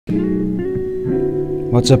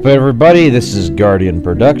What's up, everybody? This is Guardian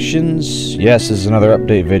Productions. Yes, this is another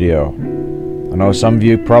update video. I know some of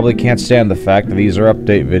you probably can't stand the fact that these are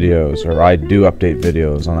update videos, or I do update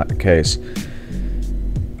videos on that case.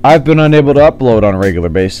 I've been unable to upload on a regular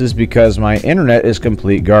basis because my internet is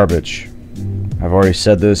complete garbage. I've already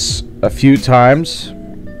said this a few times,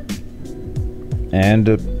 and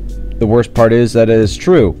the worst part is that it is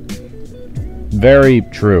true. Very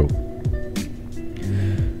true.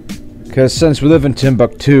 Because since we live in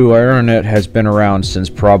Timbuktu, our internet has been around since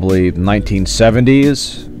probably the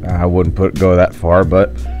 1970s. I wouldn't go that far,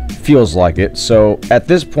 but feels like it. So at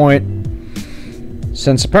this point,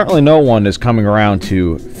 since apparently no one is coming around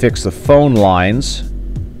to fix the phone lines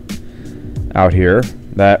out here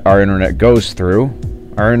that our internet goes through,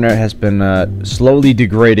 our internet has been slowly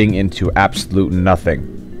degrading into absolute nothing.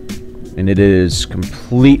 And it is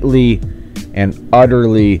completely and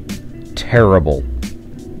utterly terrible.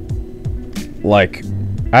 Like,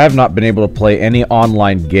 I have not been able to play any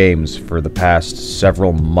online games for the past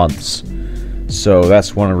several months. So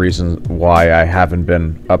that's one of the reasons why I haven't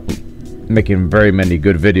been making very many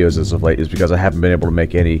good videos as of late, is because I haven't been able to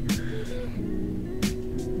make any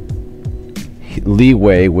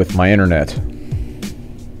leeway with my internet.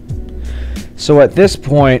 So at this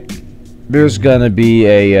point, there's gonna be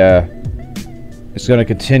a I'm gonna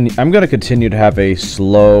continue to have a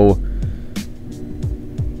slow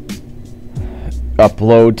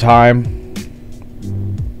upload time.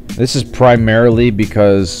 This is primarily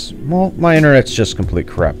because, well, my internet's just complete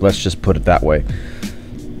crap. Let's just put it that way.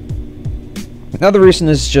 Another reason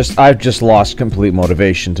is just I've just lost complete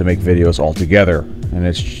motivation to make videos altogether, and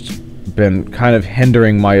it's been kind of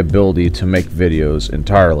hindering my ability to make videos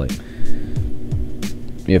entirely,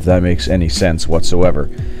 if that makes any sense whatsoever.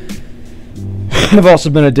 I've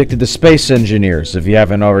also been addicted to Space Engineers. If you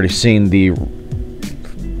haven't already seen the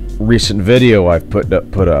recent video I've put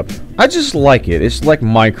up. I just like it. It's like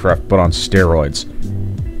Minecraft but on steroids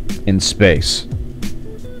in space.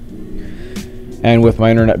 And with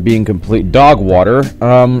my internet being complete dog water,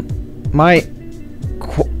 my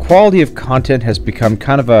quality of content has become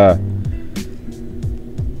kind of a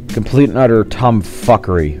complete and utter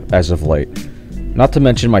tomfuckery as of late. Not to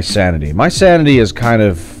mention my sanity. My sanity is kind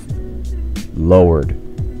of lowered.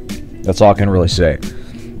 That's all I can really say.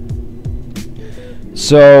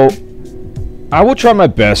 So, I will try my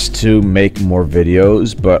best to make more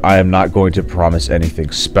videos, but I am not going to promise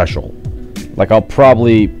anything special. Like, I'll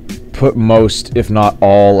probably put most, if not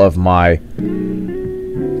all, of my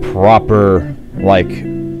proper, like,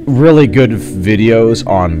 really good videos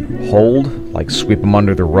on hold. Like, sweep them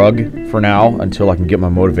under the rug for now, until I can get my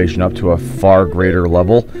motivation up to a far greater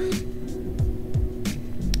level.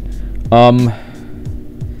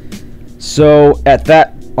 So,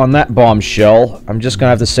 on that bombshell, I'm just gonna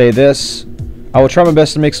have to say this. I will try my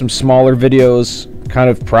best to make some smaller videos, kind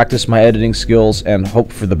of practice my editing skills, and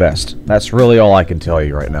hope for the best. That's really all I can tell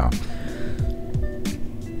you right now.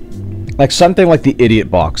 Like something like the Idiot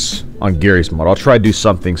Box on Gary's Mod. I'll try to do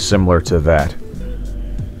something similar to that.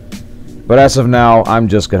 But as of now, I'm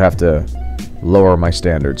just gonna have to lower my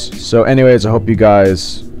standards. So anyways, I hope you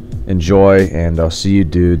guys enjoy, and I'll see you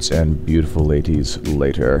dudes and beautiful ladies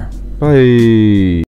later. Bye!